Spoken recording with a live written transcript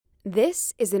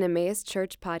This is an Emmaus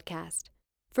Church podcast.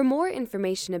 For more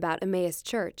information about Emmaus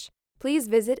Church, please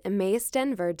visit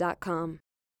emmausdenver.com.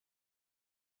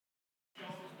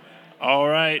 All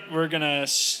right, we're going to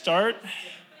start.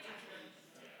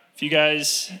 If you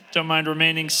guys don't mind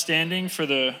remaining standing for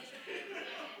the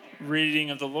reading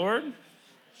of the Lord.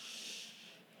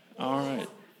 All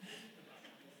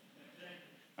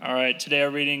right, today our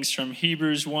readings from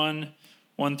Hebrews 1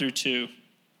 through 2.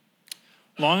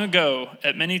 Long ago,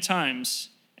 at many times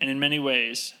and in many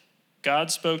ways,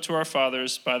 God spoke to our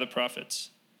fathers by the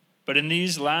prophets. But in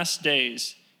these last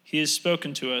days, he has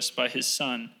spoken to us by his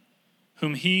Son,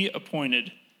 whom he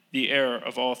appointed the heir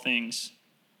of all things,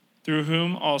 through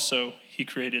whom also he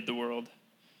created the world.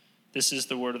 This is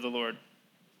the word of the Lord.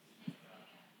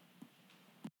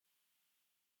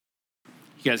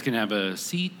 You guys can have a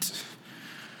seat.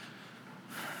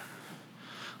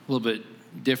 A little bit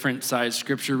different size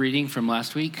scripture reading from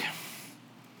last week.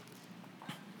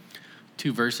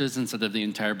 2 verses instead of the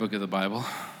entire book of the Bible.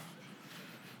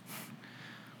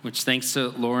 Which, thanks to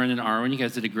Lauren and Arwen, you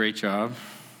guys did a great job.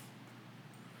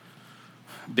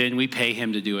 Ben, we pay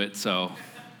him to do it, so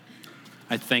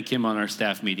I thank him on our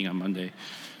staff meeting on Monday.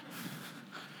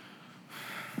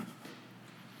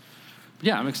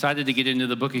 Yeah, I'm excited to get into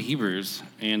the book of Hebrews,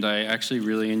 and I actually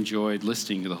really enjoyed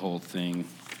listening to the whole thing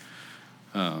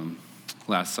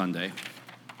last Sunday.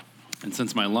 And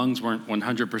since my lungs weren't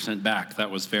 100% back,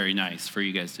 that was very nice for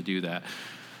you guys to do that.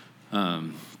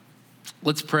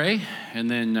 Let's pray, and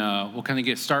then we'll kind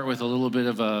of start with a little bit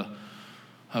of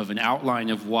an outline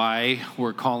of why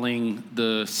we're calling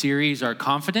the series Our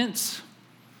Confidence,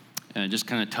 and just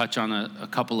kind of touch on a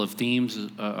couple of themes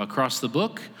across the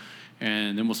book,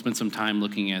 and then we'll spend some time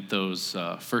looking at those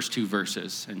first 2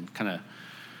 verses and kind of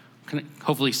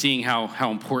hopefully seeing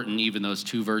how important even those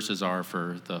 2 verses are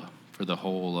for the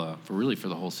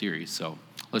whole series. So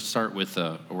let's start with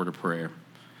a word of prayer.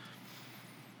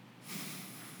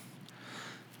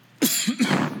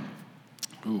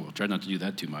 Ooh, I'll try not to do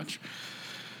that too much.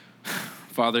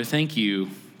 Father, thank you.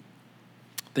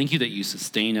 Thank you that you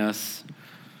sustain us.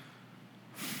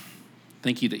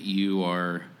 Thank you that you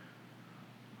are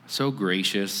so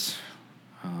gracious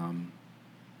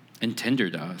and tender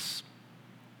to us.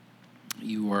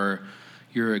 You're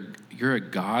a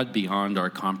God beyond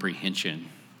our comprehension,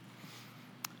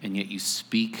 and yet you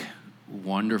speak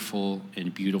wonderful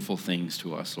and beautiful things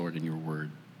to us, Lord, in your word.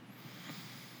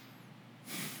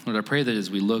 Lord, I pray that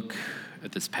as we look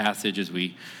at this passage, as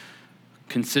we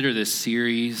consider this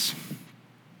series,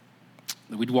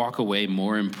 that we'd walk away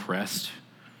more impressed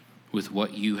with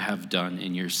what you have done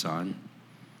in your Son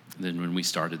than when we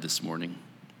started this morning.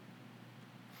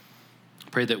 I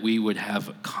pray that we would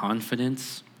have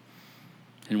confidence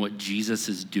in what Jesus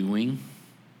is doing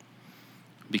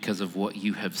because of what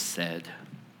you have said.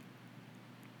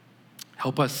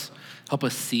 Help us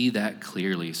see that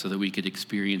clearly so that we could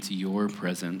experience your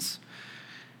presence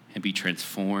and be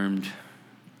transformed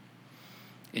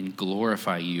and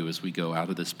glorify you as we go out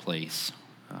of this place,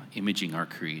 imaging our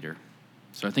Creator.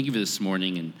 So I thank you for this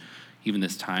morning and even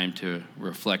this time to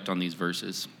reflect on these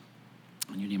verses.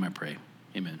 In your name I pray.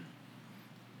 Amen.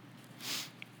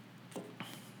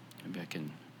 Maybe I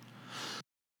can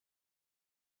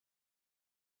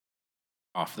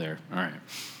off there. All right.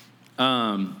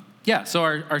 So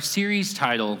our series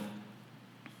title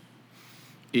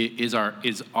is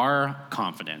our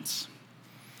confidence,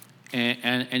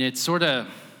 and it's sort of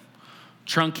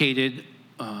truncated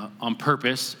on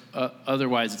purpose.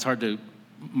 Otherwise, it's hard to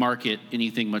market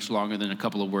anything much longer than a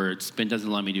couple of words. Ben doesn't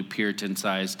let me do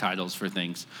Puritan-sized titles for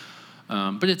things,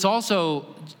 but it's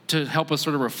also to help us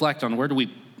sort of reflect on where do we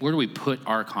put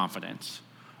our confidence.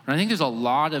 And I think there's a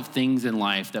lot of things in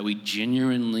life that we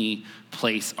genuinely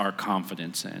place our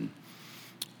confidence in.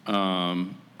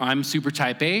 I'm super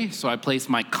type A, so I place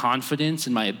my confidence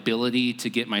in my ability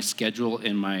to get my schedule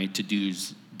and my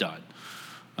to-dos done.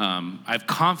 I have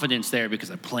confidence there because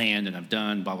I planned and I've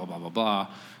done blah, blah, blah, blah, blah.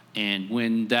 And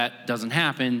when that doesn't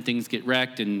happen, things get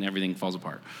wrecked and everything falls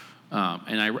apart.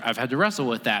 And I've had to wrestle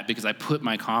with that because I put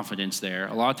my confidence there.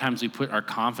 A lot of times we put our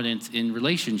confidence in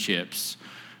relationships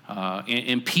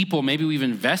and people. Maybe we've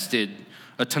invested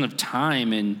a ton of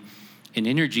time and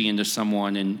energy into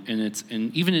someone, and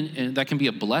that can be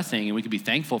a blessing, and we can be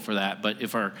thankful for that. But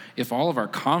if all of our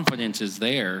confidence is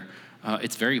there,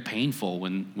 it's very painful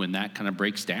when that kind of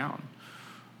breaks down.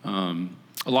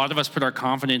 A lot of us put our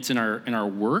confidence in our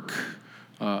work,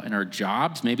 in our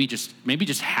jobs. Maybe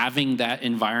just having that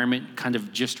environment kind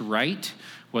of just right.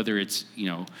 Whether it's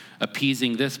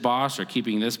appeasing this boss or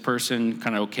keeping this person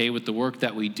kind of okay with the work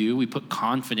that we do, we put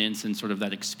confidence in sort of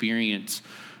that experience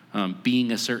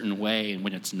being a certain way, and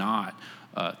when it's not,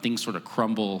 things sort of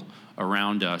crumble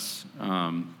around us.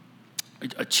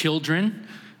 Children,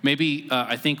 maybe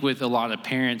I think with a lot of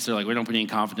parents, they're like, we don't put any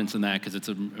confidence in that because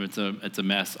it's a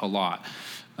mess a lot.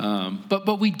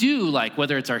 But we do, like,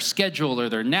 whether it's our schedule or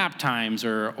their nap times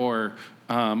or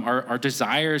our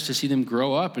desires to see them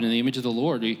grow up and in the image of the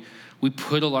Lord, we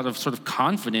put a lot of sort of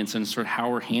confidence in sort of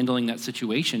how we're handling that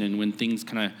situation. And when things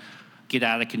kind of get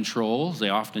out of control, as they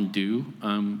often do,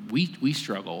 we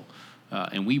struggle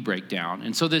and we break down.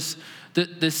 And so this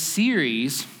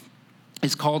series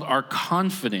is called Our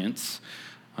Confidence,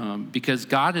 because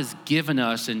God has given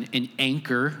us an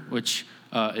anchor, which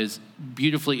is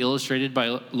beautifully illustrated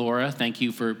by Laura. Thank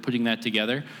you for putting that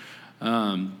together.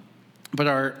 But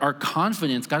our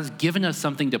confidence, God has given us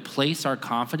something to place our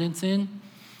confidence in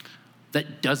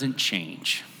that doesn't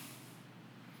change,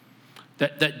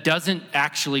 that doesn't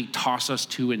actually toss us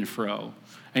to and fro.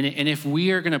 And if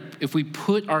we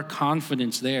put our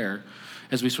confidence there,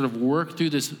 as we sort of work through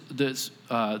this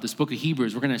book of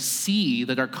Hebrews, we're going to see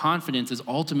that our confidence is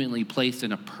ultimately placed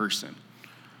in a person.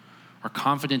 Our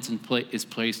confidence is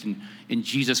placed in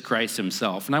Jesus Christ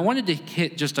himself. And I wanted to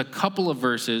hit just a couple of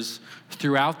verses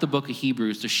throughout the book of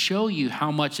Hebrews to show you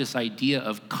how much this idea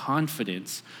of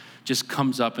confidence just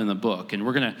comes up in the book. And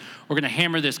we're gonna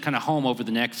hammer this kind of home over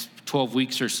the next 12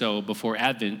 weeks or so before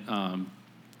Advent. And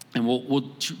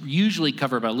we'll usually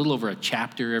cover about a little over a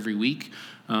chapter every week.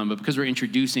 But because we're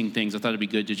introducing things, I thought it'd be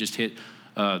good to just hit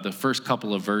the first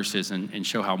couple of verses and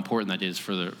show how important that is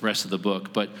for the rest of the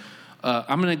book. But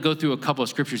I'm going to go through a couple of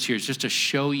scriptures here just to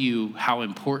show you how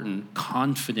important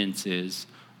confidence is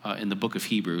in the book of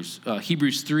Hebrews.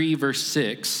 Hebrews 3, verse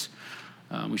 6,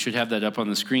 we should have that up on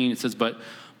the screen. It says,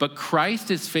 But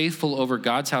Christ is faithful over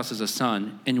God's house as a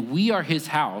son, and we are his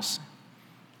house.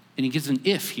 And he gives an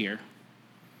if here.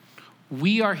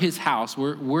 We are his house,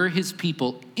 we're his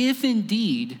people, if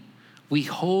indeed we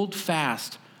hold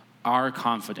fast our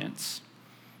confidence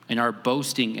and our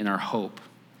boasting and our hope.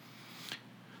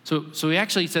 So he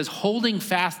actually says holding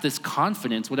fast this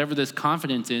confidence, whatever this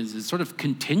confidence is sort of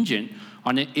contingent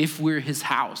on it if we're his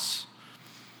house.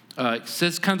 It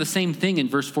says kind of the same thing in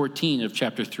verse 14 of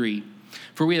chapter 3.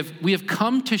 For we have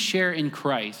come to share in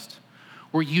Christ.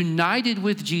 We're united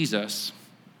with Jesus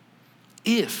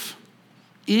if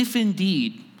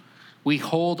indeed we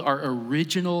hold our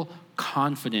original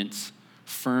confidence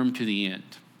firm to the end.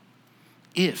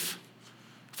 If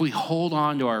we hold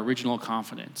on to our original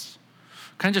confidence.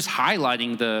 Kind of just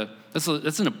highlighting that's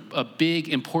a big,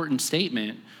 important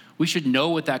statement. We should know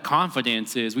what that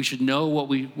confidence is. We should know what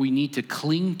we need to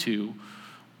cling to.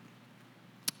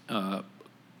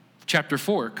 Chapter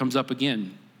 4 comes up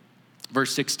again,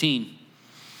 verse 16.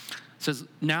 It says,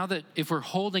 now that if we're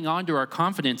holding on to our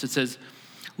confidence, it says,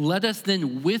 let us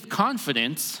then with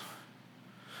confidence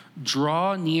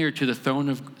draw near to the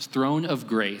throne of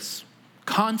grace.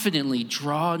 Confidently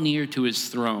draw near to his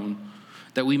throne,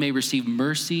 that we may receive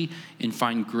mercy and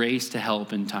find grace to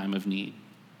help in time of need.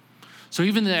 So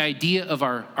even the idea of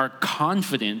our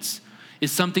confidence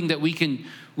is something that we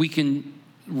can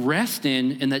rest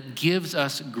in, and that gives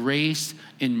us grace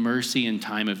and mercy in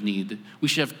time of need. We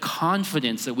should have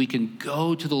confidence that we can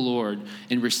go to the Lord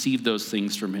and receive those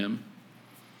things from him.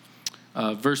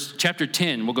 Chapter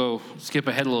 10, we'll skip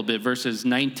ahead a little bit, verses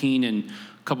 19 and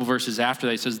a couple verses after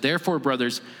that. It says, therefore,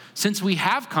 brothers, since we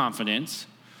have confidence,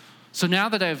 so now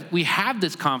that we have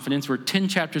this confidence, we're 10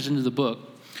 chapters into the book,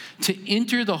 to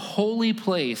enter the holy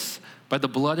place by the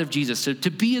blood of Jesus, to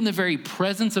be in the very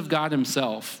presence of God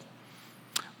himself.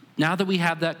 Now that we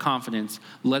have that confidence,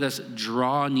 let us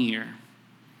draw near.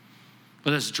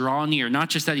 Let us draw near. Not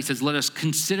just that, he says, let us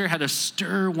consider how to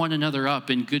stir one another up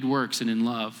in good works and in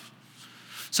love.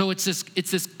 So it's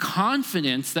this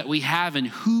confidence that we have in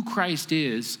who Christ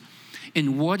is,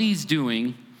 in what he's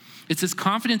doing. It's this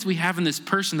confidence we have in this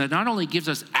person that not only gives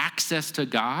us access to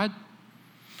God,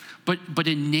 but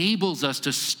enables us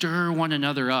to stir one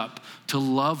another up, to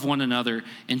love one another,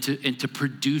 and to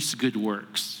produce good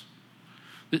works.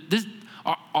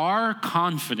 Our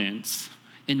confidence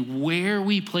and where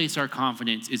we place our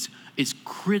confidence is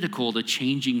critical to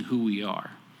changing who we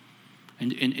are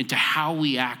and to how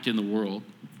we act in the world.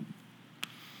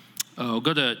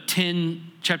 Go to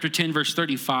chapter 10, verse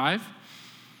 35.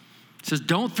 It says,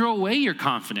 don't throw away your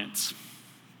confidence,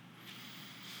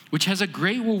 which has a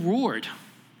great reward.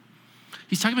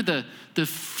 He's talking about the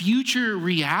future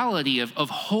reality of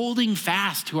holding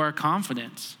fast to our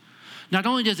confidence. Not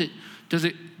only does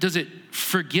it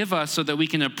forgive us so that we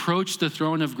can approach the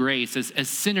throne of grace as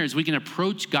sinners, we can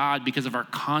approach God because of our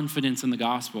confidence in the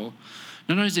gospel.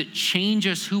 Not only does it change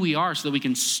us who we are so that we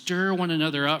can stir one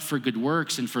another up for good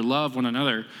works and for love one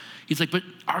another, he's like, but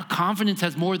our confidence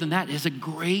has more than that. It has a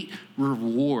great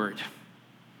reward.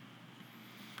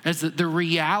 As the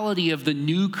reality of the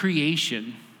new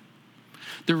creation,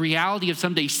 the reality of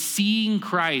someday seeing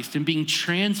Christ and being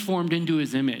transformed into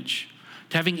his image,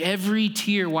 to having every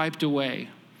tear wiped away,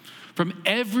 from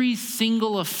every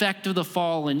single effect of the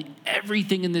fall and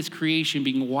everything in this creation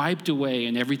being wiped away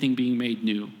and everything being made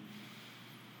new.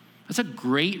 That's a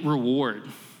great reward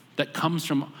that comes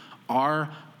from our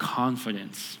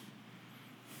confidence.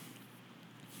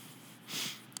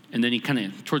 And then he kind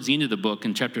of, towards the end of the book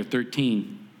in chapter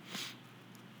 13,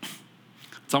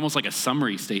 it's almost like a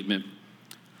summary statement.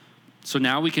 So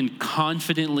now we can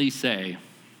confidently say,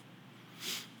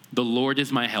 the Lord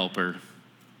is my helper.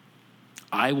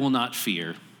 I will not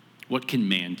fear. What can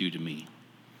man do to me?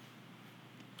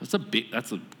 That's a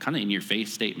kind of in your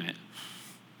face statement.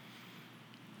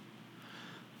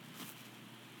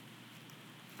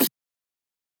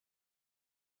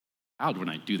 Loud when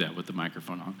I do that with the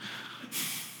microphone on.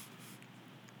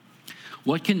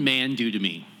 What can man do to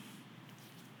me?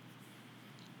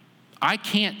 I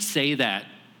can't say that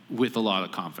with a lot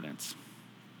of confidence.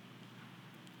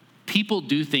 People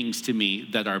do things to me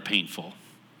that are painful,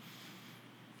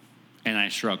 and I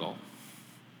struggle.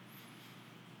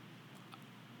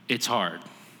 It's hard.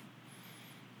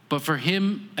 But for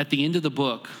him, at the end of the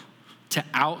book, to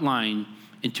outline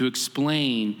and to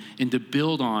explain and to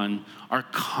build on our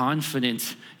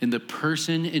confidence in the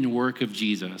person and work of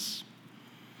Jesus,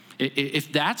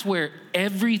 if that's where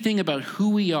everything about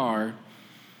who we are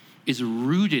is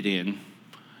rooted in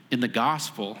the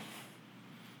gospel,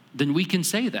 then we can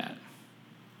say that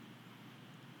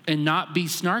and not be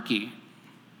snarky.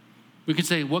 We can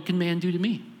say, what can man do to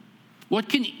me? What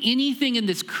can anything in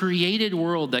this created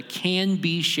world that can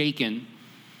be shaken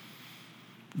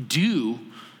do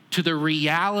to the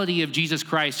reality of Jesus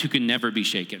Christ who can never be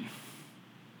shaken?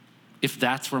 If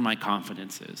that's where my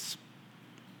confidence is.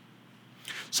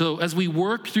 So as we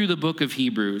work through the book of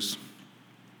Hebrews,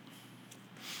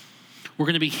 we're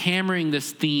going to be hammering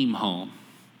this theme home.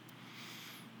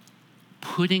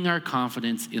 Putting our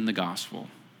confidence in the gospel.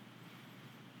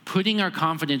 Putting our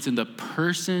confidence in the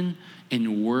person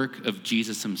and work of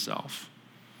Jesus himself.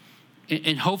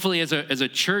 And hopefully as a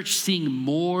church, seeing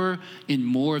more and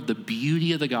more of the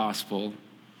beauty of the gospel,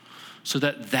 so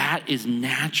that is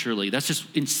naturally, that's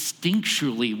just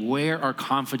instinctually where our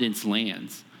confidence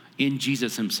lands, in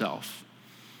Jesus himself.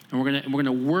 And we're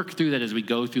gonna work through that as we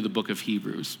go through the book of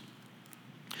Hebrews.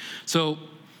 So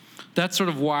that's sort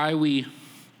of why we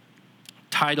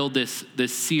titled this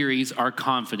series, Our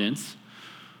Confidence.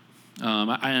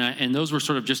 And those were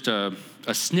sort of just a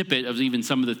snippet of even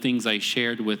some of the things I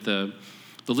shared with the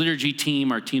liturgy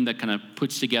team, our team that kind of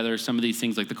puts together some of these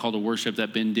things like the call to worship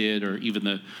that Ben did, or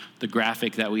even the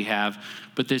graphic that we have.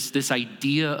 But this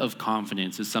idea of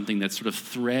confidence is something that's sort of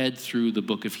thread through the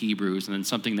book of Hebrews, and then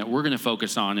something that we're going to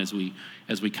focus on as we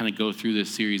kind of go through this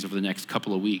series over the next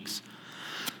couple of weeks.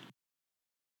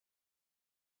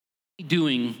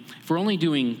 If we're only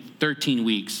doing 13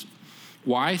 weeks,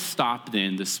 why stop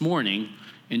then this morning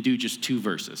and do just 2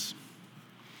 verses?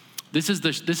 This is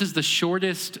the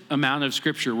shortest amount of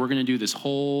scripture we're going to do this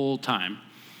whole time.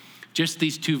 Just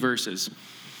these 2 verses.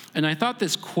 And I thought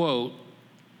this quote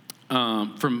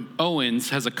from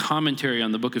Owens has a commentary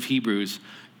on the book of Hebrews.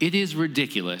 It is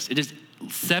ridiculous. It is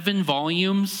 7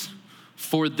 volumes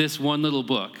for this one little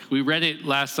book. We read it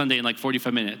last Sunday in like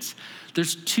 45 minutes.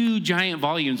 There's 2 giant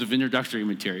volumes of introductory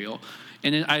material.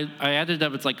 And then I added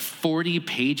up, it's like 40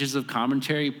 pages of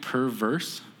commentary per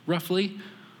verse, roughly.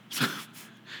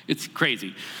 It's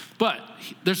crazy. But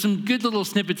there's some good little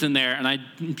snippets in there, and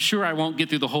I'm sure I won't get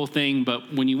through the whole thing,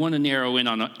 but when you want to narrow in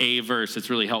on a verse, it's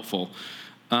really helpful.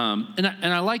 And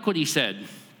I like what he said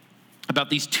about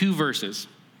these 2 verses.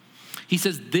 He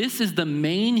says, this is the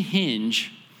main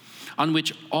hinge on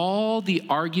which all the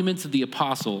arguments of the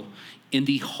apostle in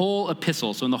the whole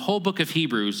epistle, so in the whole book of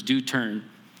Hebrews, do turn.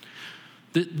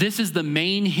 This is the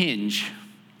main hinge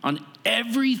on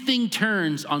everything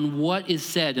turns on what is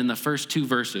said in the first 2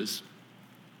 verses.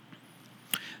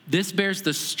 This bears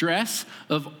the stress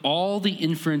of all the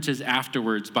inferences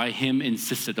afterwards by him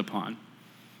insisted upon.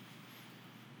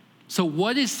 So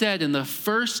what is said in the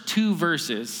first 2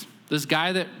 verses, this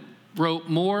guy that wrote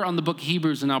more on the book of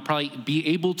Hebrews than I'll probably be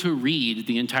able to read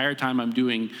the entire time I'm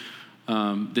doing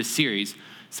this series,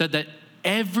 said that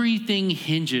everything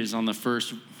hinges on the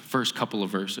first couple of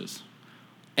verses.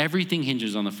 Everything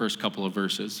hinges on the first couple of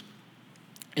verses.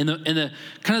 And the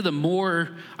kind of the more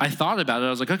I thought about it, I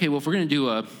was like, okay, well, if we're going to do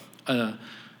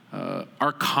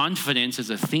our confidence as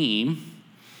a theme,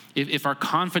 if our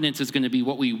confidence is going to be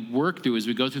what we work through as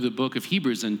we go through the book of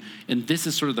Hebrews, and this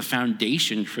is sort of the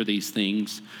foundation for these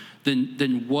things,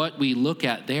 then what we look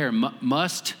at there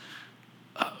must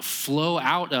flow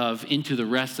out of into the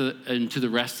rest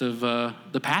of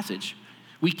the passage.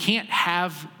 We can't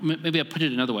have, maybe I put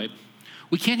it another way,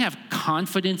 we can't have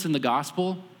confidence in the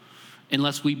gospel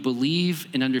unless we believe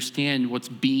and understand what's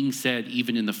being said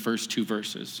even in the first two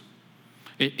verses.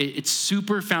 It's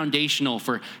super foundational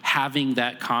for having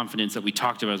that confidence that we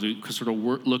talked about as we sort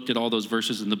of looked at all those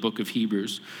verses in the book of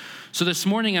Hebrews. So this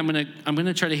morning I'm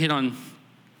gonna try to hit on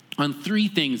three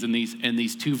things in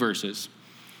these two verses.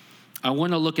 I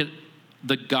want to look at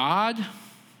the God,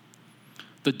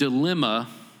 the dilemma,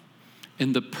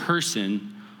 and the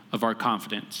person of our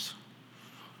confidence.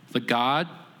 The God,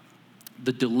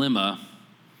 the dilemma,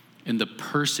 and the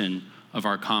person of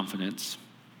our confidence.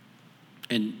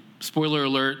 And spoiler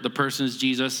alert, the person is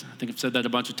Jesus. I think I've said that a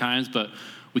bunch of times, but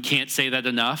we can't say that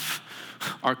enough.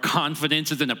 Our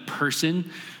confidence is in a person.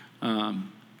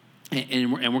 And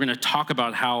we're going to talk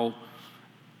about how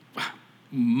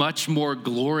much more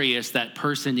glorious that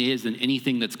person is than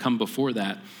anything that's come before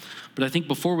that. But I think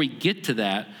before we get to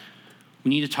that, we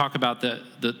need to talk about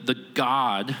the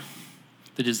God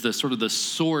that is the sort of the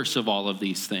source of all of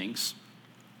these things.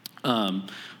 I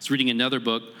was reading another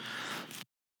book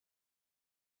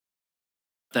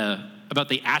about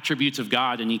the attributes of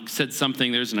God, and he said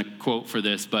something, there isn't a quote for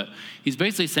this, but he's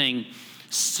basically saying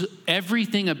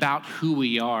everything about who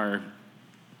we are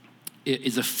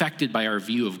is affected by our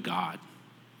view of God.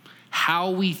 How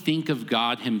we think of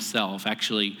God himself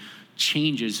actually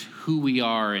changes who we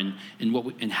are and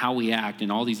how we act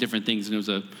and all these different things. And it was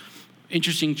an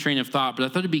interesting train of thought, but I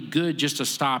thought it'd be good just to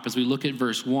stop as we look at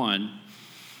verse 1.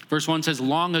 Verse 1 says,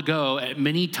 long ago, at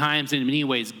many times and in many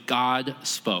ways, God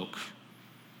spoke.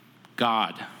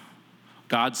 God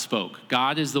spoke.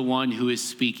 God is the one who is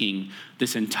speaking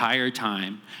this entire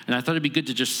time. And I thought it'd be good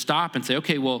to just stop and say,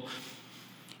 okay, well,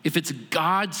 if it's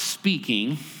God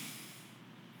speaking,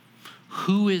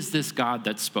 who is this God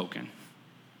that's spoken?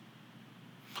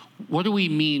 What do we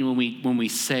mean when we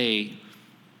say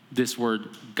this word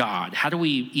God? How do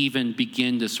we even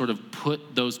begin to sort of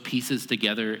put those pieces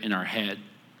together in our head?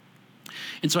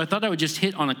 And so I thought I would just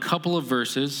hit on a couple of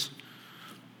verses,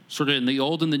 sort of in the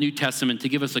Old and the New Testament, to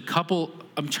give us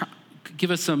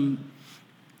give us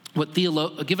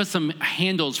some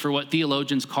handles for what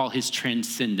theologians call his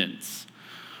transcendence.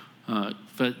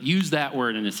 But use that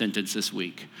word in a sentence this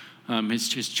week.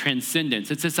 His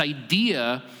transcendence. It's this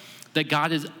idea that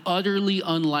God is utterly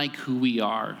unlike who we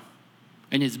are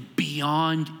and is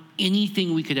beyond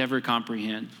anything we could ever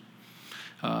comprehend.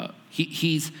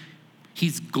 He's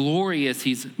glorious.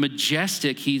 He's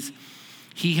majestic. He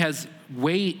has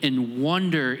weight and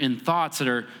wonder and thoughts that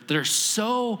are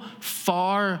so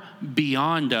far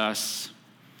beyond us.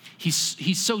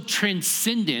 He's so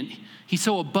transcendent. He's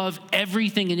so above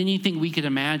everything and anything we could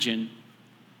imagine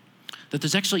that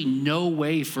there's actually no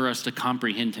way for us to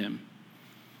comprehend him.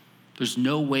 There's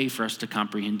no way for us to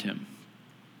comprehend him.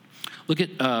 Look at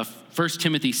 1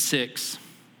 Timothy 6.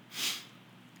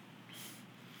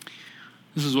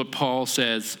 This is what Paul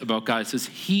says about God. It says,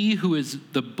 he who is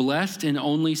the blessed and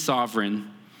only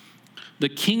sovereign, the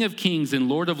King of kings and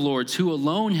Lord of lords, who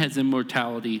alone has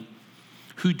immortality,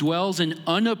 who dwells in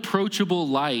unapproachable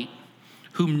light,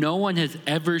 whom no one has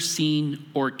ever seen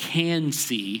or can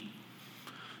see,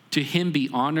 to him be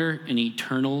honor and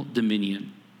eternal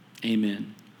dominion.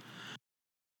 Amen.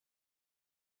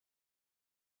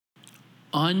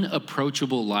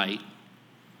 Unapproachable light,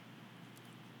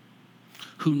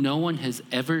 whom no one has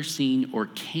ever seen or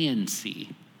can see.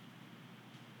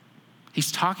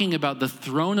 He's talking about the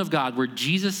throne of God where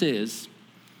Jesus is,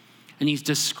 and he's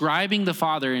describing the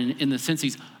Father in the sense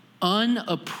he's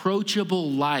unapproachable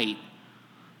light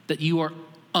that you are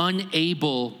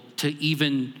unable to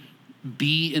even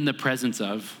be in the presence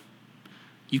of.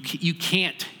 You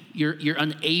can't, you're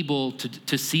unable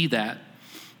to see that.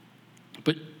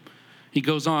 But he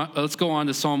goes on, let's go on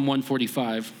to Psalm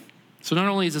 145. So not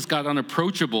only is this God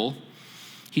unapproachable,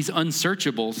 he's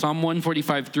unsearchable. Psalm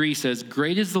 145:3 says,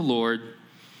 great is the Lord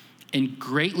and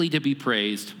greatly to be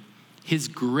praised. His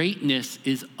greatness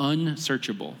is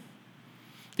unsearchable.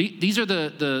 These are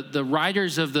the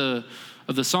writers of the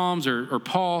Psalms or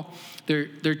Paul.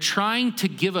 They're trying to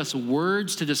give us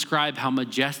words to describe how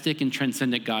majestic and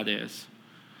transcendent God is.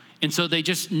 And so they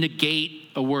just negate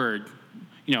a word.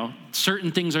 You know,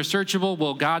 certain things are searchable.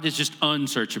 Well, God is just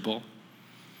unsearchable.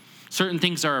 Certain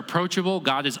things are approachable.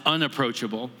 God is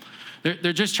unapproachable.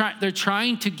 They're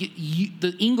trying to get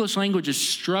the English language is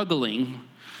struggling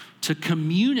to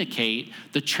communicate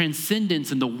the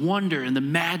transcendence and the wonder and the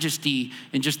majesty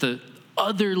and just the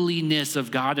otherliness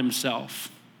of God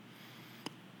himself.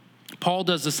 Paul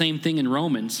does the same thing in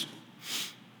Romans.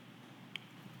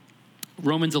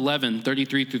 Romans 11,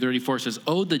 33 through 34 says,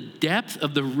 "Oh, the depth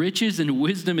of the riches and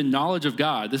wisdom and knowledge of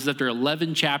God." This is after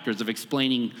 11 chapters of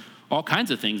explaining all kinds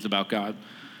of things about God.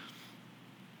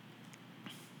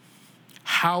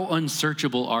 "How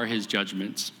unsearchable are his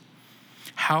judgments,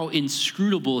 how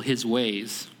inscrutable his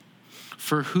ways.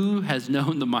 For who has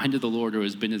known the mind of the Lord or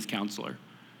has been his counselor?"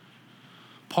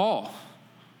 Paul,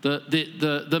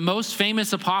 the most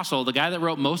famous apostle, the guy that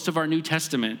wrote most of our New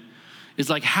Testament, is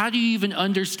like, how do you even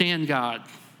understand God?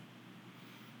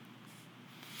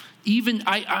 Even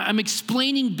I'm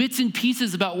explaining bits and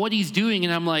pieces about what he's doing,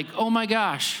 and I'm like, oh my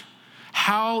gosh,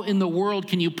 how in the world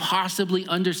can you possibly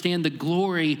understand the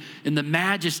glory and the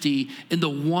majesty and the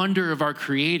wonder of our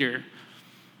Creator?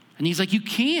 And he's like, you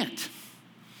can't.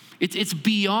 It's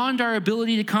beyond our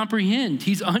ability to comprehend.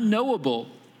 He's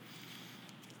unknowable.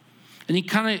 And he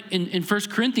kind of, in 1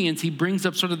 Corinthians, he brings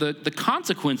up sort of the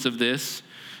consequence of this.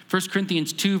 1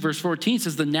 Corinthians 2, verse 14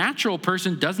 says, "The natural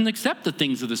person doesn't accept the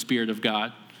things of the Spirit of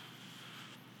God."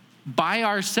 By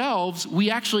ourselves,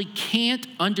 we actually can't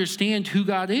understand who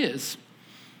God is.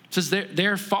 It says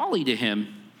they're folly to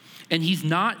him, and he's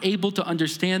not able to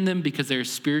understand them because they're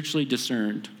spiritually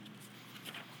discerned.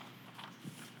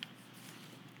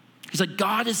 He's like,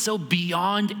 God is so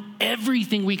beyond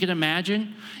everything we can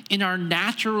imagine. In our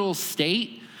natural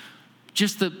state,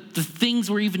 just the things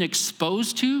we're even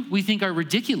exposed to, we think are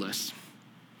ridiculous.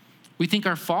 We think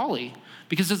are folly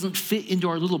because it doesn't fit into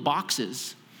our little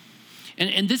boxes.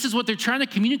 And this is what they're trying to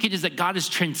communicate, is that God is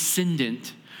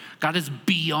transcendent. God is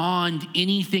beyond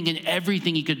anything and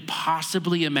everything he could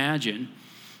possibly imagine.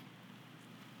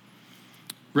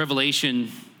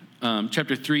 Revelation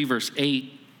chapter 3, verse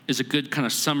 8 is a good kind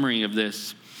of summary of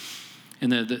this.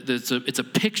 And it's a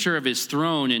picture of his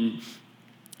throne,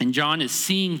 and John is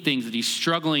seeing things that he's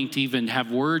struggling to even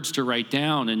have words to write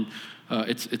down. And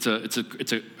it's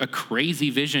a crazy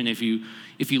vision if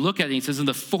you look at it. He says, "And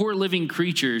the 4 living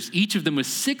creatures, each of them with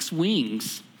 6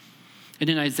 wings." And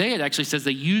in Isaiah, it actually says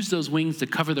they use those wings to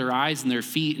cover their eyes and their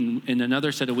feet, and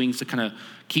another set of wings to kind of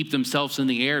keep themselves in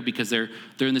the air because they're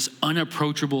in this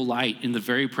unapproachable light in the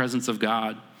very presence of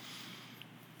God.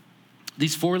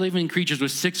 These 4 living creatures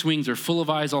with 6 wings are full of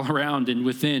eyes all around and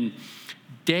within.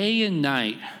 Day and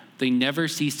night, they never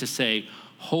cease to say,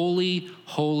 "Holy,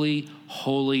 holy,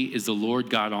 holy is the Lord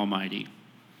God Almighty,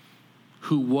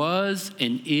 who was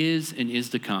and is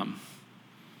to come."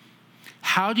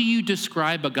 How do you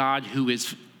describe a God who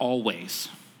is always?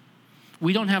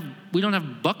 We don't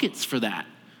have buckets for that.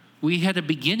 We had a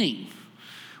beginning.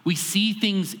 We see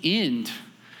things end.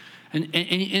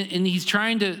 And he's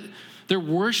trying to, they're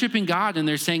worshiping God, and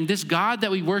they're saying, this God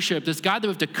that we worship, this God that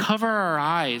we have to cover our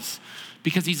eyes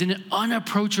because he's in an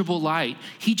unapproachable light.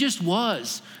 He just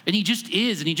was, and he just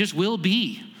is, and he just will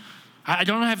be. I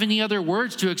don't have any other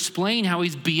words to explain how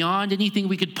he's beyond anything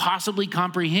we could possibly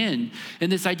comprehend.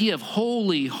 And this idea of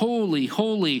holy, holy,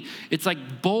 holy, it's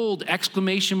like bold,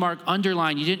 exclamation mark,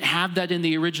 underline. You didn't have that in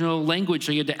the original language,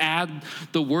 so you had to add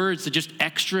the words to just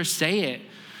extra say it.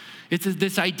 It's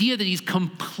this idea that he's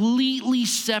completely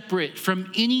separate from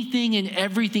anything and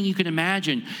everything you can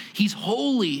imagine. He's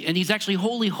holy, and he's actually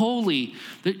holy, holy.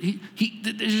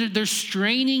 They're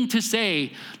straining to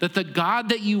say that the God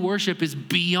that you worship is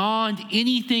beyond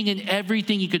anything and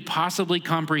everything you could possibly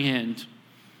comprehend.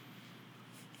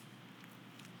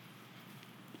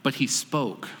 But he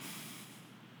spoke.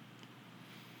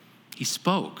 He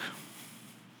spoke.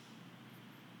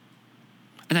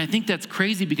 And I think that's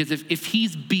crazy because if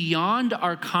he's beyond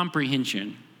our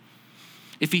comprehension,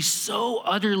 if he's so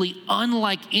utterly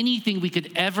unlike anything we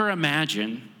could ever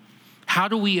imagine, how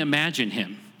do we imagine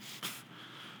him?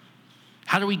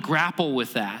 How do we grapple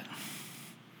with that?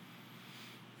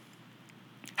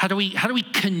 How do we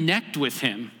connect with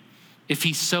him if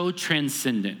he's so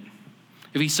transcendent,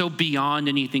 if he's so beyond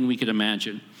anything we could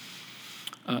imagine?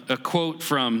 A quote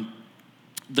from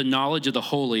The Knowledge of the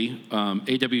Holy,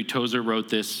 A.W. Tozer wrote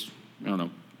this,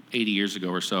 80 years ago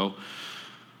or so.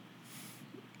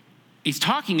 He's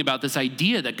talking about this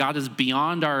idea that God is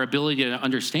beyond our ability to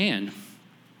understand.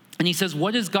 And he says,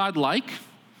 what is God like?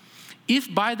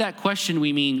 If by that question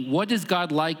we mean, what is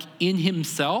God like in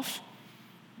himself?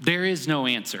 There is no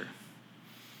answer.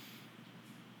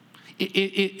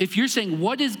 If you're saying,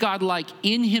 what is God like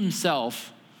in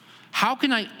himself? How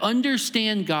can I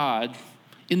understand God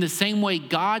in the same way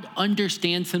God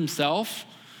understands himself?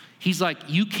 He's like,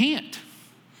 you can't.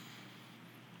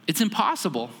 It's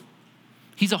impossible.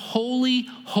 He's a holy,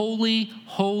 holy,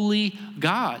 holy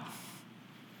God.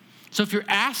 So if you're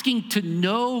asking to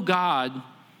know God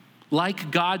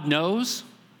like God knows,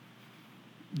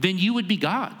 then you would be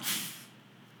God.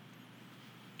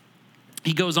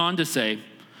 He goes on to say,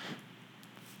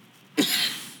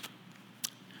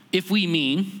 if we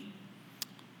mean,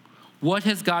 what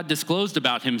has God disclosed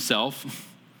about himself?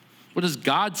 What has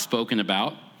God spoken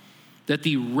about that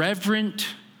the reverent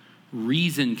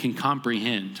reason can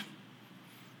comprehend?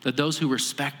 That those who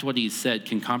respect what he's said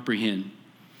can comprehend.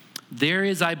 There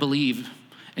is, I believe,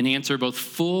 an answer both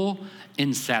full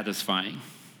and satisfying.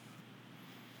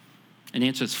 An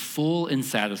answer that's full and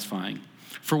satisfying.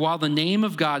 For while the name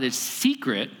of God is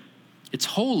secret, it's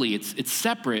holy, it's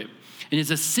separate, and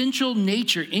his essential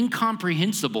nature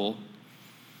incomprehensible,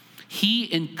 he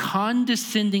in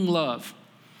condescending love,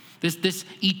 this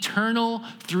eternal,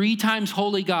 3 times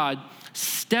holy God,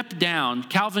 stepped down.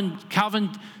 Calvin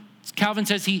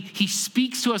says he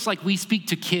speaks to us like we speak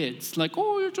to kids. Like,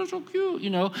 oh, you're just so cute,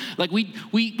 Like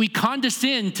we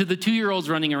condescend to the 2-year-olds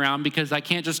running around because I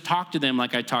can't just talk to them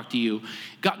like I talk to you.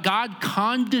 God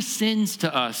condescends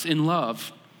to us in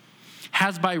love.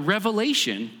 Has by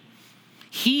revelation,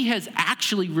 he has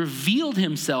actually revealed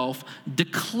himself,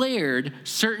 declared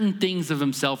certain things of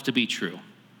himself to be true.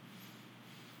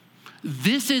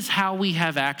 This is how we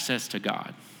have access to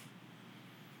God.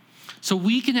 So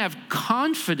we can have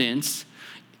confidence.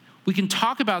 We can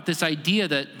talk about this idea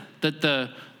that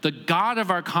the God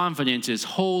of our confidence is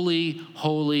holy,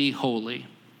 holy, holy.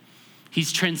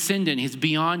 He's transcendent. He's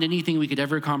beyond anything we could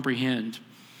ever comprehend.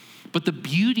 But the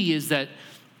beauty is that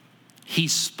he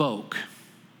spoke.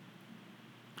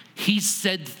 He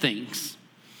said things.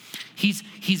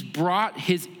 He's brought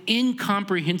his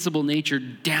incomprehensible nature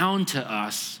down to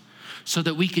us so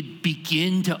that we could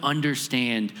begin to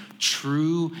understand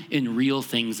true and real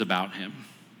things about him.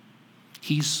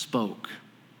 He spoke.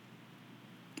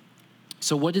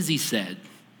 So what has he said?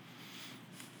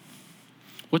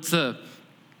 What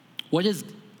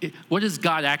has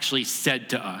God actually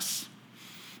said to us?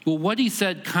 Well, what he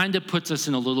said kind of puts us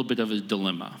in a little bit of a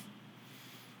dilemma.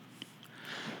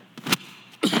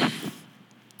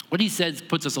 What he says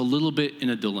puts us a little bit in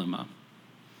a dilemma.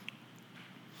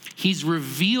 He's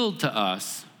revealed to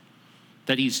us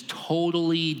that he's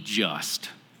totally just.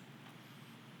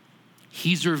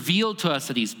 He's revealed to us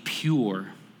that he's pure.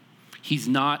 He's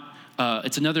not,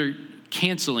 it's another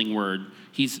canceling word.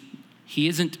 He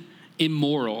isn't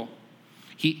immoral.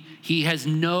 He has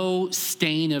no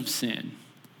stain of sin.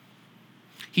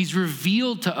 He's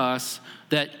revealed to us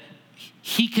that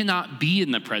he cannot be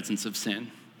in the presence of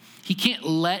sin. He can't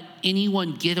let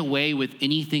anyone get away with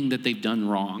anything that they've done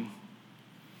wrong.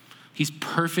 He's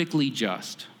perfectly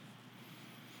just.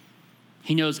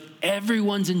 He knows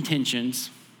everyone's intentions.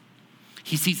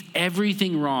 He sees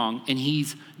everything wrong, and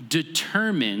he's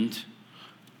determined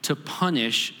to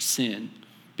punish sin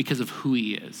because of who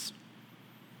he is.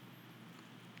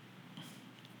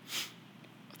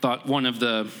 I thought one of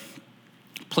the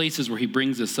places where he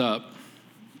brings this up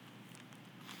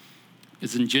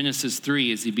is in Genesis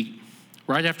 3,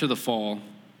 right after the fall,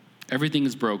 everything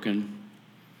is broken.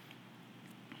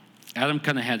 Adam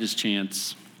kind of had his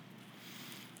chance.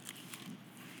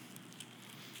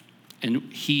 And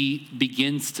he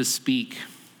begins to speak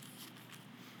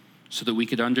so that we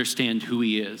could understand who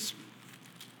he is.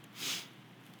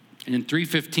 And in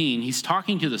 3:15, he's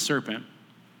talking to the serpent.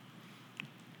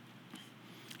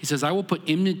 He says, I will put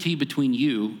enmity between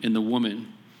you and the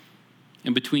woman,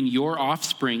 and between your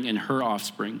offspring and her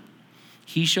offspring.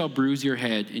 He shall bruise your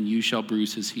head, and you shall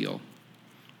bruise his heel.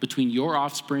 Between your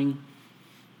offspring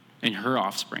and her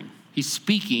offspring. He's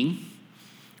speaking.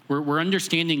 We're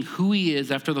understanding who he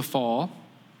is after the fall.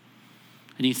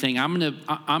 And he's saying, I'm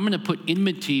gonna put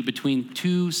enmity between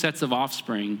 2 sets of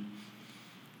offspring.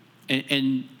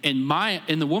 And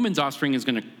the woman's offspring is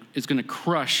gonna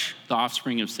crush the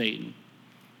offspring of Satan.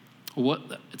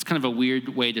 It's kind of a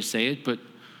weird way to say it, but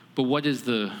what is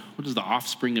the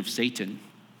offspring of Satan?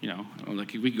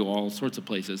 Like we go all sorts of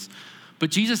places. But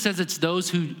Jesus says it's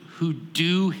those who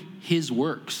do his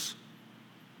works,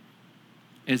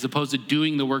 as opposed to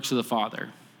doing the works of the Father.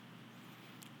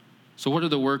 So what are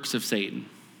the works of Satan?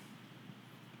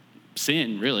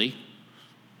 Sin, really.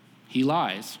 He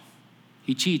lies.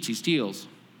 He cheats. He steals.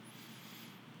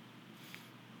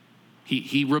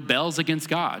 He rebels against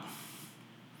God.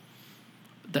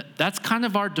 That's kind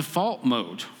of our default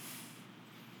mode.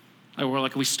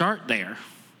 We start there.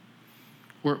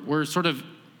 We're sort of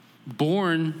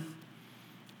born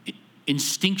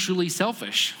instinctually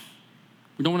selfish.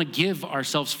 We don't want to give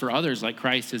ourselves for others like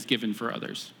Christ has given for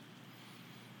others.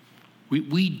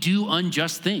 We do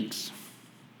unjust things.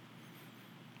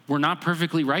 we're not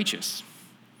perfectly righteous.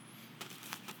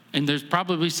 And there's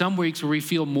probably some weeks where we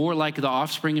feel more like the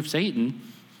offspring of Satan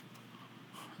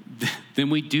than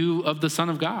we do of the Son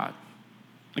of God.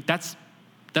 Like that's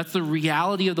the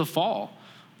reality of the fall.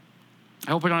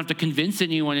 I hope I don't have to convince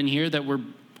anyone in here that we're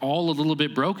all a little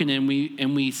bit broken and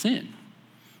we sin.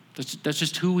 That's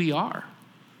just who we are.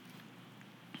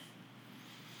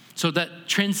 So that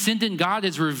transcendent God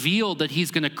is revealed that he's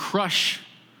going to crush,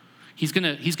 he's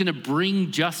going to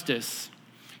bring justice.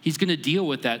 He's going to deal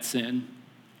with that sin.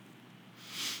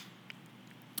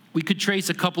 We could trace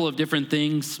a couple of different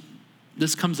things.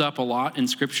 This comes up a lot in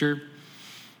Scripture.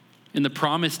 In the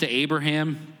promise to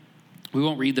Abraham, we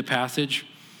won't read the passage.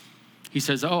 He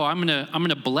says, I'm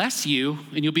gonna bless you,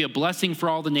 and you'll be a blessing for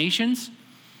all the nations.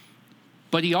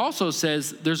 But he also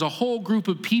says, there's a whole group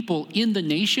of people in the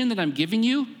nation that I'm giving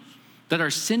you that are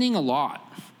sinning a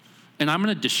lot, and I'm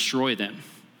gonna destroy them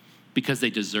because they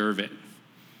deserve it.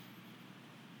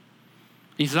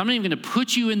 He says, I'm not even gonna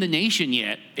put you in the nation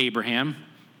yet, Abraham,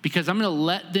 because I'm gonna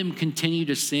let them continue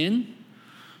to sin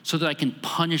so that I can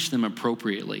punish them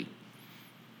appropriately.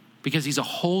 Because he's a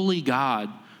holy God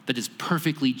that is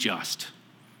perfectly just.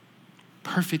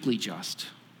 Perfectly just.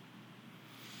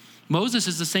 Moses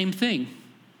is the same thing.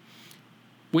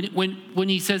 When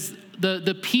he says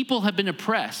the people have been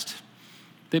oppressed,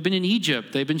 they've been in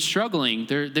Egypt, they've been struggling,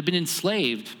 they've been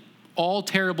enslaved, all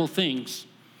terrible things.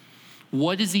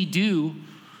 What does he do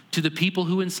to the people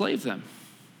who enslave them?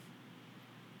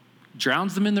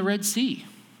 Drowns them in the Red Sea.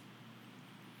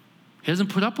 He doesn't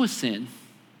put up with sin.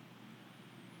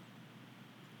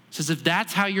 Says, if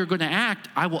that's how you're going to act,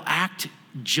 I will act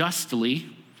justly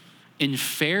and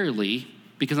fairly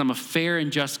because I'm a fair and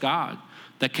just God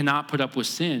that cannot put up with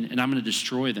sin, and I'm going to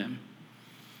destroy them.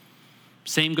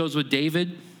 Same goes with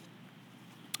David.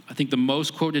 I think the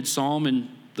most quoted psalm in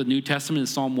the New Testament is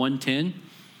Psalm 110.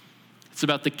 It's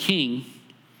about the king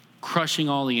crushing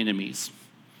all the enemies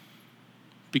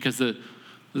because the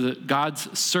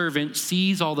God's servant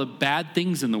sees all the bad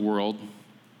things in the world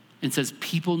and says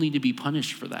people need to be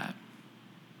punished for that.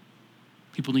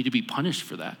 People need to be punished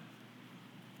for that.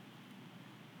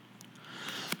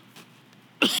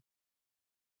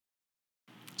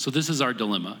 So this is our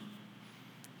dilemma,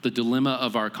 the dilemma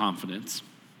of our confidence.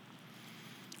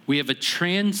 We have a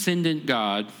transcendent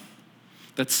God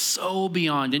that's so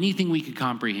beyond anything we could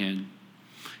comprehend,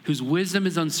 whose wisdom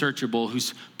is unsearchable,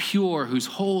 who's pure, who's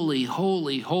holy,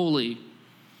 holy, holy,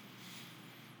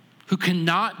 who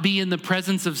cannot be in the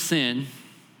presence of sin,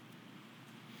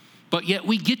 but yet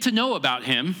we get to know about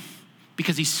him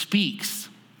because he speaks.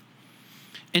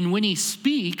 And when he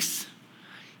speaks,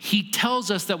 he tells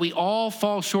us that we all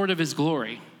fall short of his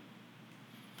glory.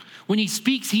 When he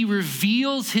speaks, he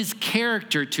reveals his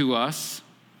character to us,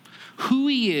 who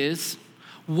he is,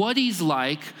 what he's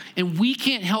like, and we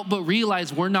can't help but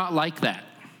realize we're not like that.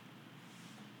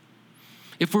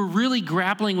 If we're really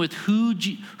grappling with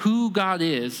who God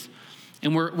is,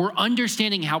 and we're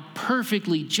understanding how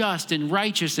perfectly just and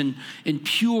righteous and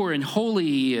pure and holy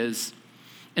he is,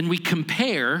 and we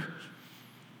compare,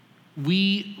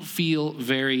 we feel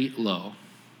very low.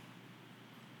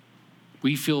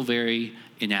 We feel very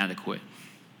inadequate.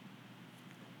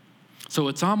 So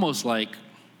it's almost like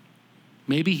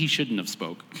maybe he shouldn't have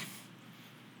spoke.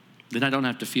 Then I don't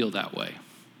have to feel that way.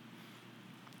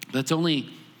 It's only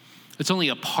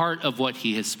a part of what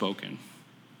he has spoken.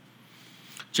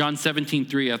 John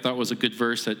 17:3 I thought was a good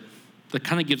verse that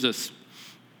kind of gives us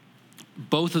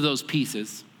both of those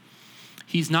pieces.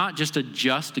 He's not just a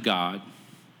just God,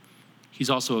 he's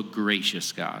also a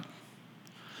gracious God.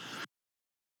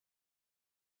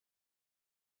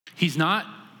 He's not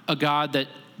a God that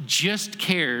just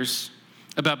cares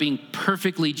about being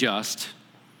perfectly just,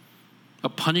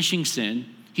 of punishing sin.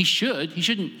 He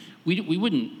shouldn't. We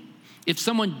wouldn't. If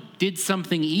someone did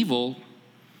something evil,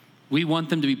 we want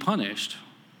them to be punished.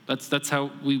 That's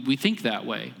how we think that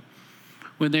way.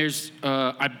 When there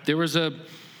was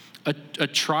a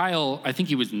trial, I think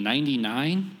he was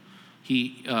 99.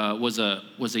 He was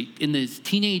in his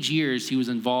teenage years, he was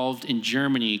involved in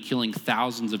Germany killing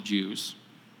thousands of Jews.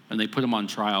 And they put him on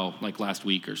trial like last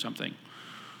week or something.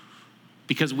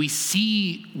 Because we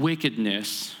see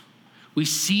wickedness, we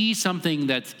see something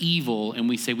that's evil, and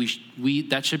we say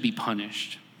that should be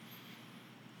punished.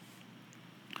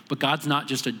 But God's not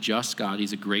just a just God,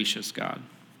 he's a gracious God.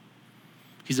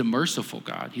 He's a merciful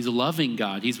God. He's a loving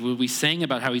God. We sang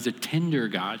about how he's a tender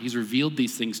God. He's revealed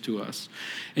these things to us.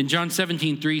 And John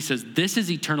 17:3 says, this is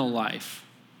eternal life.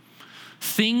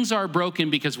 Things are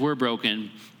broken because we're broken,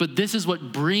 but this is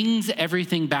what brings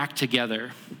everything back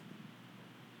together.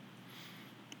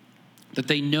 that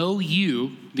they know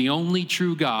you, the only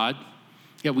true God.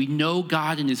 Yeah, we know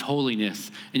God in his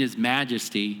holiness, in his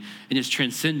majesty, in his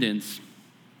transcendence,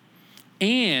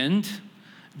 and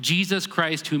Jesus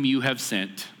Christ whom you have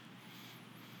sent.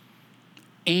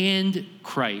 And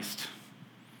Christ,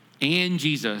 and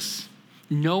Jesus,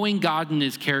 knowing God and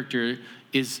his character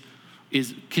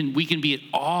we can be at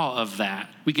awe of that.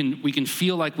 We can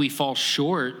feel like we fall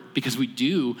short, because we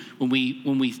do when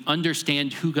we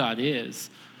understand who God is.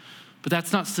 But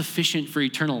that's not sufficient for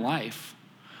eternal life.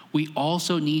 We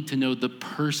also need to know the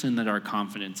person that our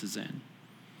confidence is in.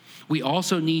 We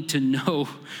also need to know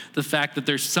the fact that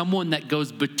there's someone that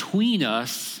goes between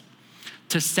us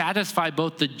to satisfy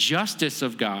both the justice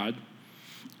of God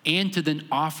and to then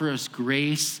offer us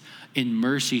grace and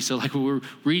mercy. So like we're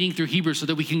reading through Hebrews, so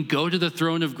that we can go to the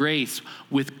throne of grace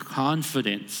with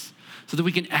confidence, so that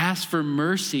we can ask for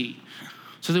mercy,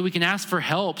 so that we can ask for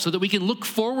help, so that we can look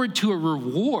forward to a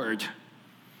reward,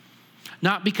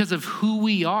 not because of who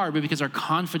we are, but because our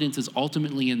confidence is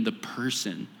ultimately in the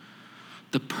person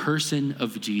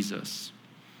of Jesus.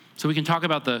 So we can talk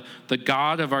about the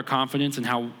God of our confidence and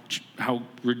how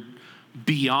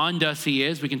beyond us he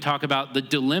is. We can talk about the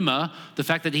dilemma, the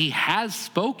fact that he has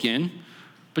spoken,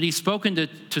 but he's spoken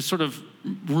to sort of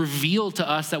reveal to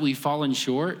us that we've fallen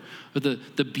short. But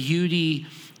the beauty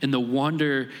and the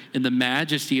wonder and the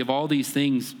majesty of all these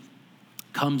things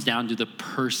comes down to the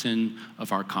person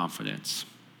of our confidence.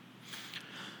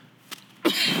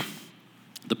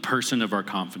 The person of our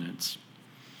confidence.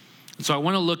 And so I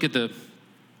want to look at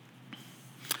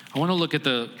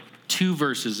the 2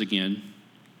 verses again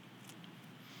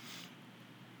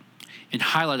and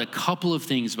highlight a couple of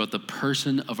things about the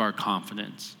person of our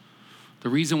confidence. The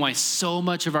reason why so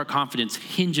much of our confidence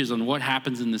hinges on what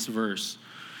happens in this verse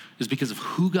is because of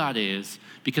who God is,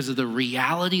 because of the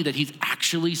reality that he's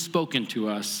actually spoken to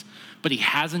us, but he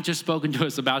hasn't just spoken to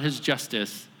us about his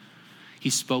justice,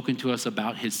 he's spoken to us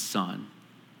about his son.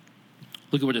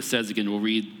 Look at what it says again. We'll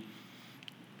read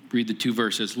the 2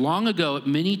 verses. Long ago, at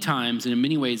many times and in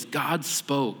many ways, God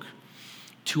spoke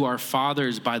to our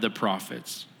fathers by the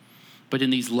prophets. But in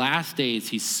these last days,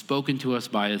 he's spoken to us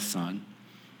by his son,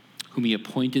 whom he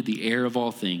appointed the heir of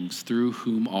all things, through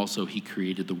whom also he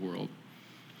created the world.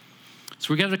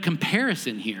 So we got a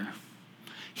comparison here.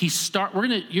 You're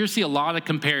gonna see a lot of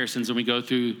comparisons when we go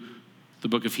through the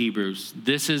book of Hebrews.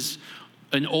 This is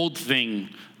an old thing.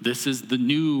 This is the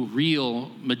new,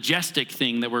 real, majestic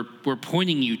thing that we're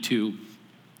pointing you to.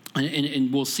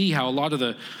 And we'll see how a lot of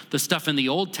the stuff in the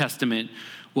Old Testament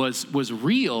was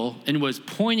real and was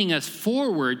pointing us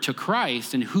forward to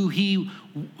Christ and who he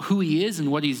is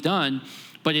and what he's done,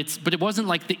 but it wasn't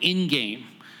like the end game.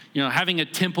 You know, having a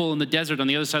temple in the desert on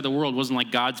the other side of the world wasn't like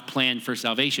God's plan for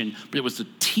salvation, but it was to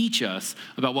teach us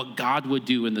about what God would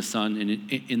do in the Son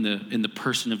and in the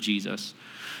person of Jesus.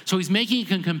 So he's making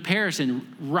a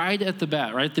comparison right at the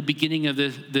bat, right at the beginning of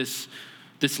this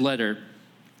letter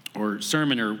or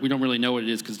sermon, or we don't really know what it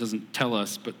is because it doesn't tell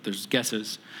us, but there's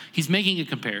guesses. He's making a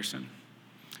comparison.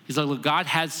 He's like, look, God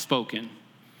has spoken.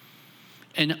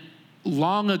 And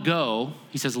long ago,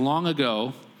 he says long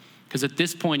ago, because at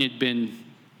this point it'd been,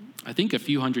 I think, a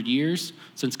few hundred years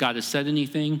since God has said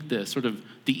anything.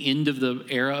 The end of the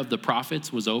era of the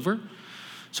prophets was over.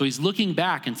 So he's looking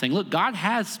back and saying, look, God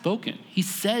has spoken. He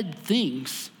said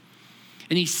things,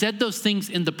 and he said those things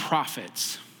in the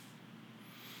prophets.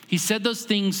 He said those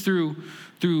things through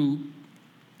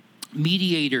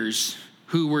mediators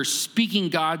who were speaking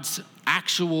God's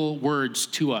actual words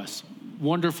to us.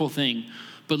 Wonderful thing.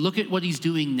 But look at what he's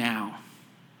doing now.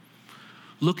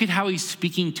 Look at how he's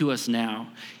speaking to us now.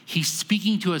 He's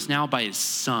speaking to us now by his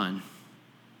son.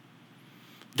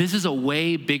 This is a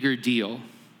way bigger deal.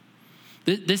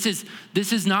 This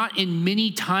is not in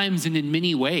many times and in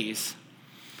many ways.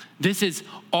 This is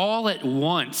all at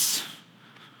once.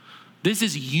 This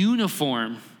is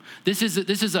uniform. This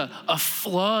is a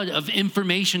flood of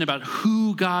information about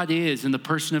who God is in the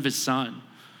person of his son.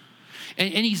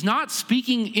 And he's not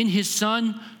speaking in his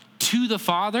son to the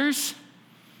fathers.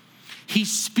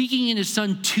 He's speaking in his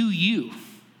son to you.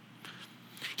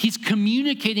 He's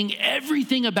communicating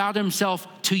everything about himself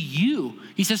to you.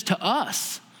 He says to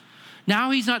us.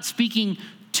 Now he's not speaking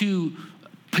to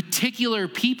particular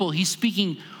people. He's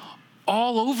speaking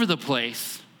all over the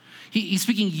place. He's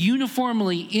speaking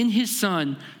uniformly in his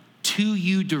son to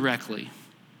you directly.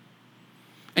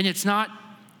 And it's not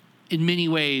in many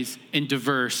ways and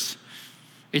diverse.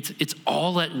 It's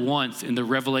all at once in the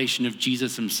revelation of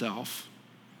Jesus himself.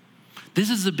 This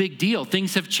is a big deal.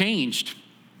 Things have changed.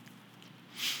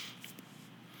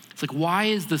 It's like, why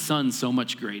is the son so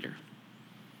much greater?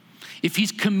 If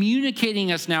he's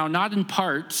communicating us now, not in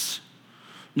parts,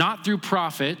 not through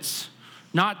prophets,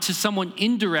 not to someone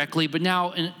indirectly, but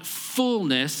now in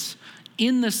fullness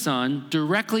in the Son,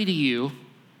 directly to you.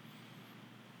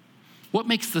 What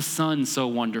makes the Son so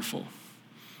wonderful?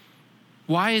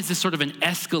 Why is this sort of an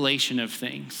escalation of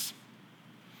things?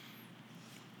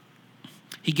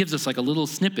 He gives us like a little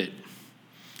snippet.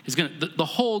 The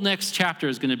whole next chapter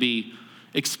is going to be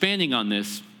expanding on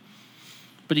this,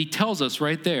 but he tells us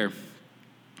right there,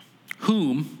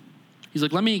 whom, he's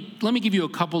like, let me give you a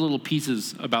couple little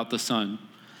pieces about the Son.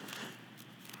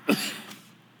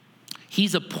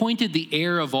 He's appointed the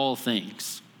heir of all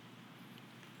things.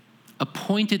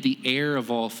 Appointed the heir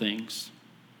of all things.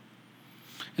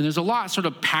 And there's a lot sort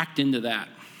of packed into that.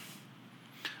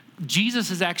 Jesus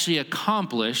has actually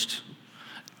accomplished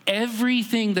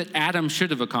everything that Adam should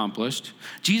have accomplished.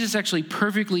 Jesus actually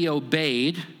perfectly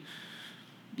obeyed,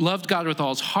 loved God with all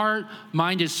his heart,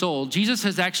 mind, his soul. Jesus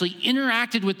has actually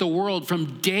interacted with the world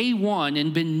from day one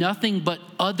and been nothing but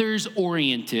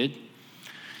others-oriented.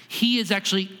 He has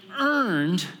actually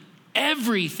earned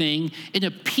everything and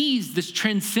appeased this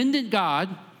transcendent God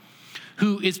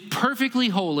who is perfectly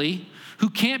holy, who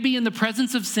can't be in the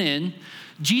presence of sin.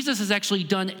 Jesus has actually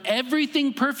done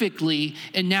everything perfectly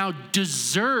and now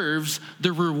deserves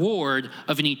the reward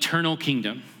of an eternal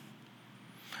kingdom.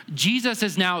 Jesus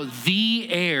is now the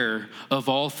heir of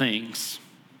all things.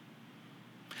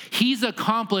 He's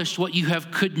accomplished what you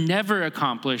could never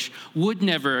accomplish, would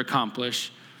never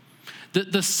accomplish.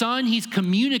 The Son he's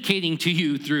communicating to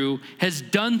you through has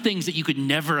done things that you could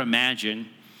never imagine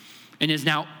and has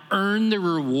now earned the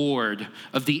reward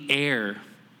of the heir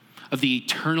of the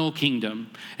eternal kingdom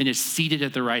and is seated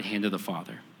at the right hand of the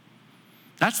Father.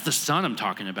 That's the Son I'm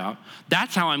talking about.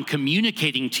 That's how I'm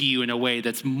communicating to you in a way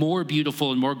that's more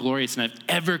beautiful and more glorious than I've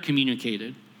ever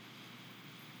communicated.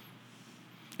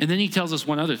 And then he tells us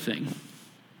one other thing.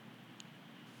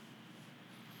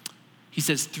 He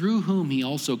says, through whom he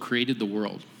also created the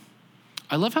world.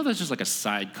 I love how that's just like a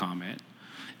side comment.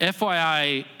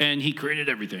 FYI, and he created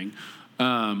everything.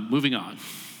 Moving on.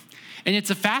 And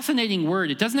it's a fascinating word.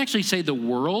 It doesn't actually say the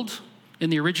world in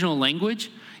the original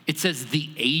language. It says the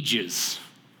ages.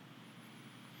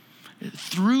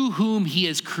 Through whom he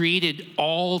has created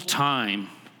all time.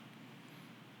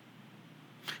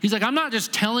 He's like, I'm not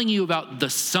just telling you about the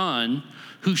Son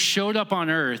who showed up on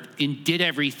earth and did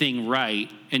everything right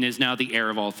and is now the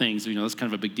heir of all things. You know, that's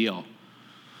kind of a big deal.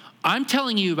 I'm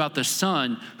telling you about the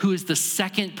Son who is the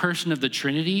second person of the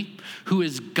Trinity, who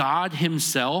is God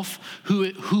himself,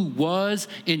 who was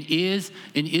and is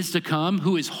to come,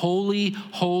 who is holy,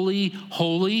 holy,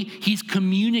 holy. He's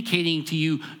communicating to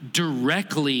you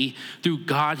directly through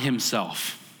God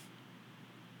himself.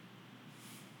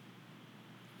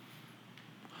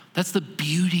 That's the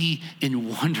beauty and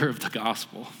wonder of the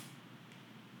gospel.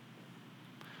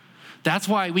 That's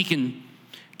why we can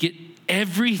get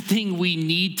everything we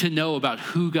need to know about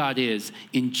who God is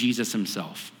in Jesus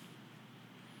himself.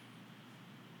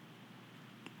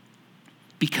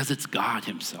 Because it's God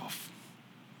himself.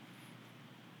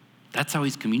 That's how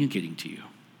he's communicating to you.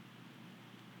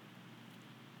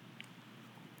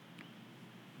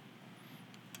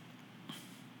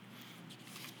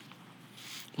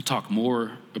 We'll talk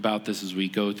more about this as we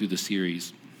go through the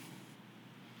series.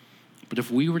 But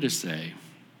if we were to say,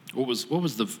 what's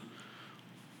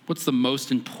the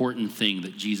most important thing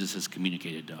that Jesus has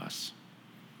communicated to us?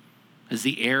 As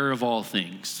the heir of all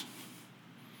things,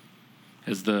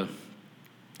 as the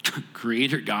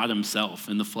creator God himself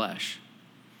in the flesh.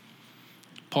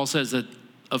 Paul says that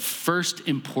of first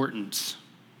importance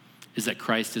is that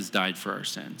Christ has died for our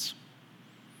sins,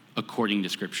 according to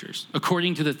scriptures,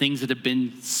 according to the things that have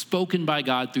been spoken by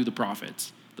God through the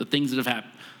prophets, the things that have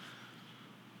happened.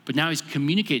 But now he's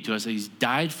communicated to us that he's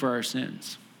died for our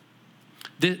sins.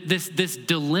 This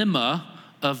dilemma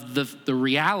of the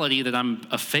reality that I'm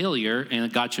a failure and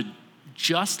that God should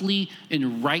justly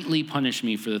and rightly punish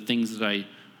me for the things that I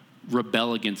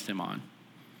rebel against him on.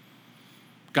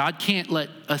 God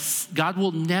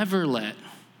will never let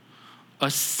a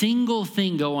single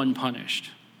thing go unpunished,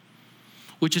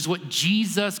 which is what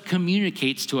Jesus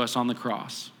communicates to us on the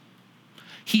cross.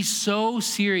 He's so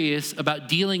serious about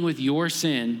dealing with your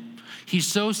sin. He's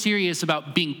so serious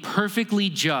about being perfectly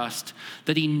just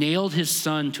that he nailed his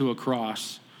Son to a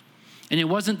cross. And it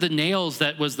wasn't the nails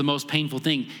that was the most painful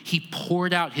thing. He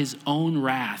poured out his own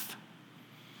wrath.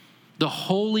 The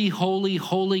holy, holy,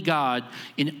 holy God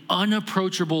in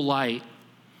unapproachable light.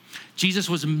 Jesus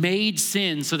was made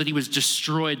sin so that he was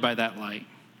destroyed by that light.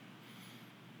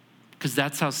 Because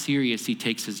that's how serious he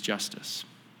takes his justice.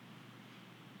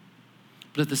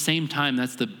 But at the same time,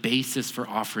 that's the basis for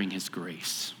offering his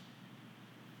grace.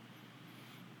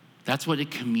 That's what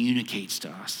it communicates to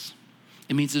us.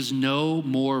 It means there's no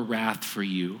more wrath for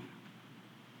you.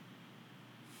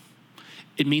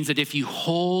 It means that if you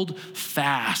hold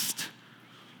fast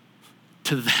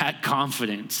to that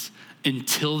confidence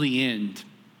until the end,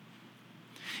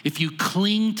 if you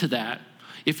cling to that,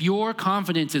 if your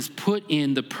confidence is put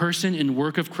in the person and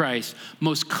work of Christ,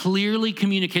 most clearly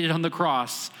communicated on the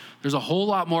cross, there's a whole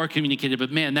lot more communicated,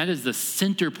 but man, that is the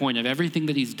center point of everything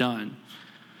that he's done.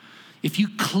 If you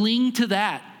cling to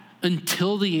that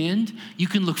until the end, you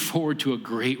can look forward to a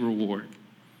great reward.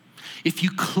 If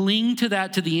you cling to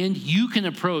that to the end, you can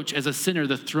approach as a sinner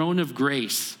the throne of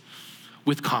grace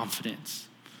with confidence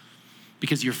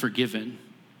because you're forgiven.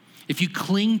 If you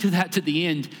cling to that to the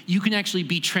end, you can actually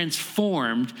be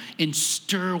transformed and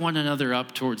stir one another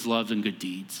up towards love and good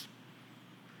deeds.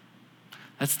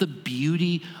 That's the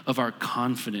beauty of our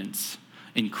confidence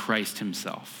in Christ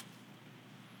himself.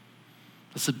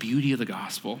 That's the beauty of the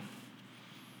gospel.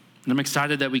 And I'm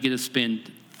excited that we get to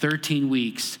spend 13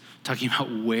 weeks talking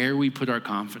about where we put our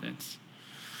confidence,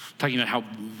 talking about how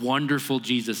wonderful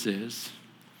Jesus is.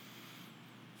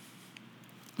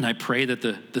 And I pray that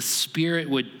the Spirit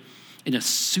would, in a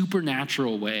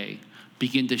supernatural way,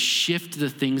 begin to shift the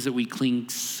things that we cling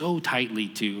so tightly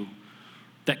to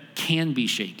that can be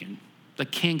shaken,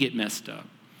 that can get messed up.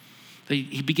 That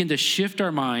he begin to shift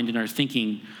our mind and our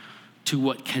thinking to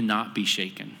what cannot be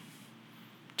shaken,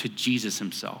 to Jesus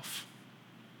himself.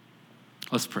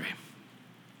 Let's pray.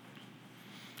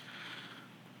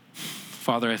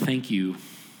 Father, I thank you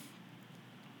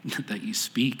that you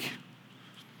speak.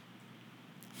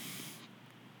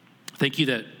 Thank you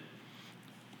that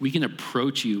we can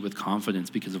approach you with confidence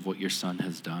because of what your Son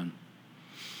has done.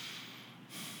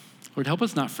 Lord, help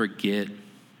us not forget.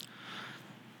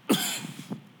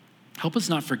 Help us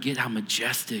not forget how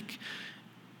majestic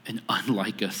and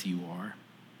unlike us you are.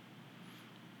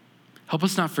 Help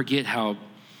us not forget how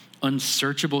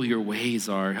unsearchable your ways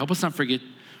are. Help us not forget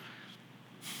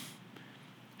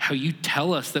how you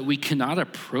tell us that we cannot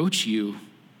approach you,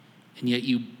 and yet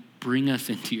you bring us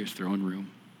into your throne room.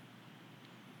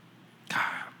 God,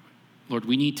 Lord,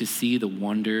 we need to see the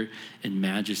wonder and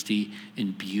majesty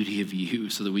and beauty of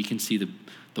you so that we can see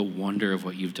the wonder of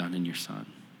what you've done in your Son.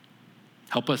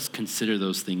 Help us consider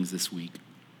those things this week.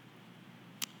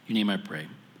 In your name I pray.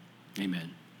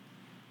 Amen.